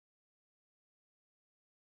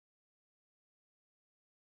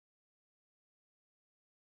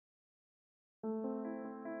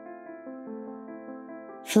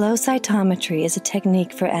Flow cytometry is a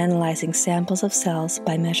technique for analyzing samples of cells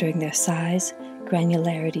by measuring their size,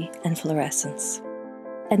 granularity, and fluorescence.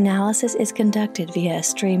 Analysis is conducted via a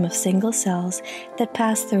stream of single cells that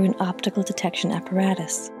pass through an optical detection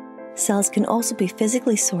apparatus. Cells can also be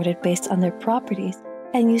physically sorted based on their properties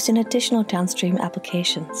and used in additional downstream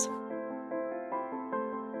applications.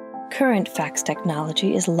 Current FACS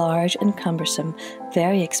technology is large and cumbersome,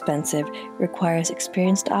 very expensive, requires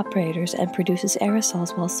experienced operators, and produces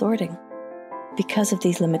aerosols while sorting. Because of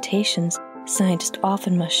these limitations, scientists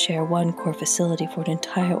often must share one core facility for an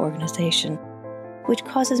entire organization, which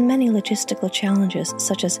causes many logistical challenges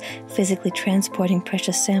such as physically transporting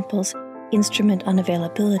precious samples, instrument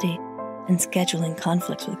unavailability, and scheduling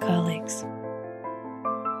conflicts with colleagues.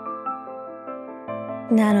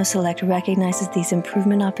 NanoCellect recognizes these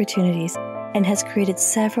improvement opportunities and has created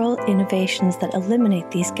several innovations that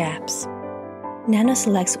eliminate these gaps.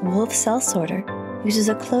 NanoCellect's WOLF cell sorter uses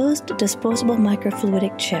a closed disposable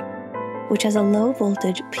microfluidic chip, which has a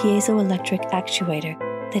low-voltage piezoelectric actuator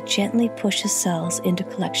that gently pushes cells into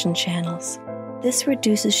collection channels. This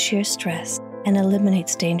reduces shear stress and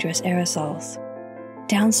eliminates dangerous aerosols.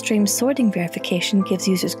 Downstream sorting verification gives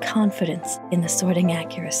users confidence in the sorting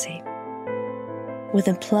accuracy. With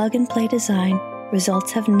a plug-and-play design,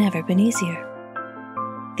 results have never been easier.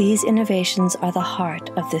 These innovations are the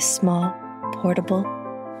heart of this small, portable,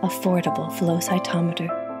 affordable flow cytometer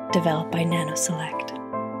developed by NanoCellect.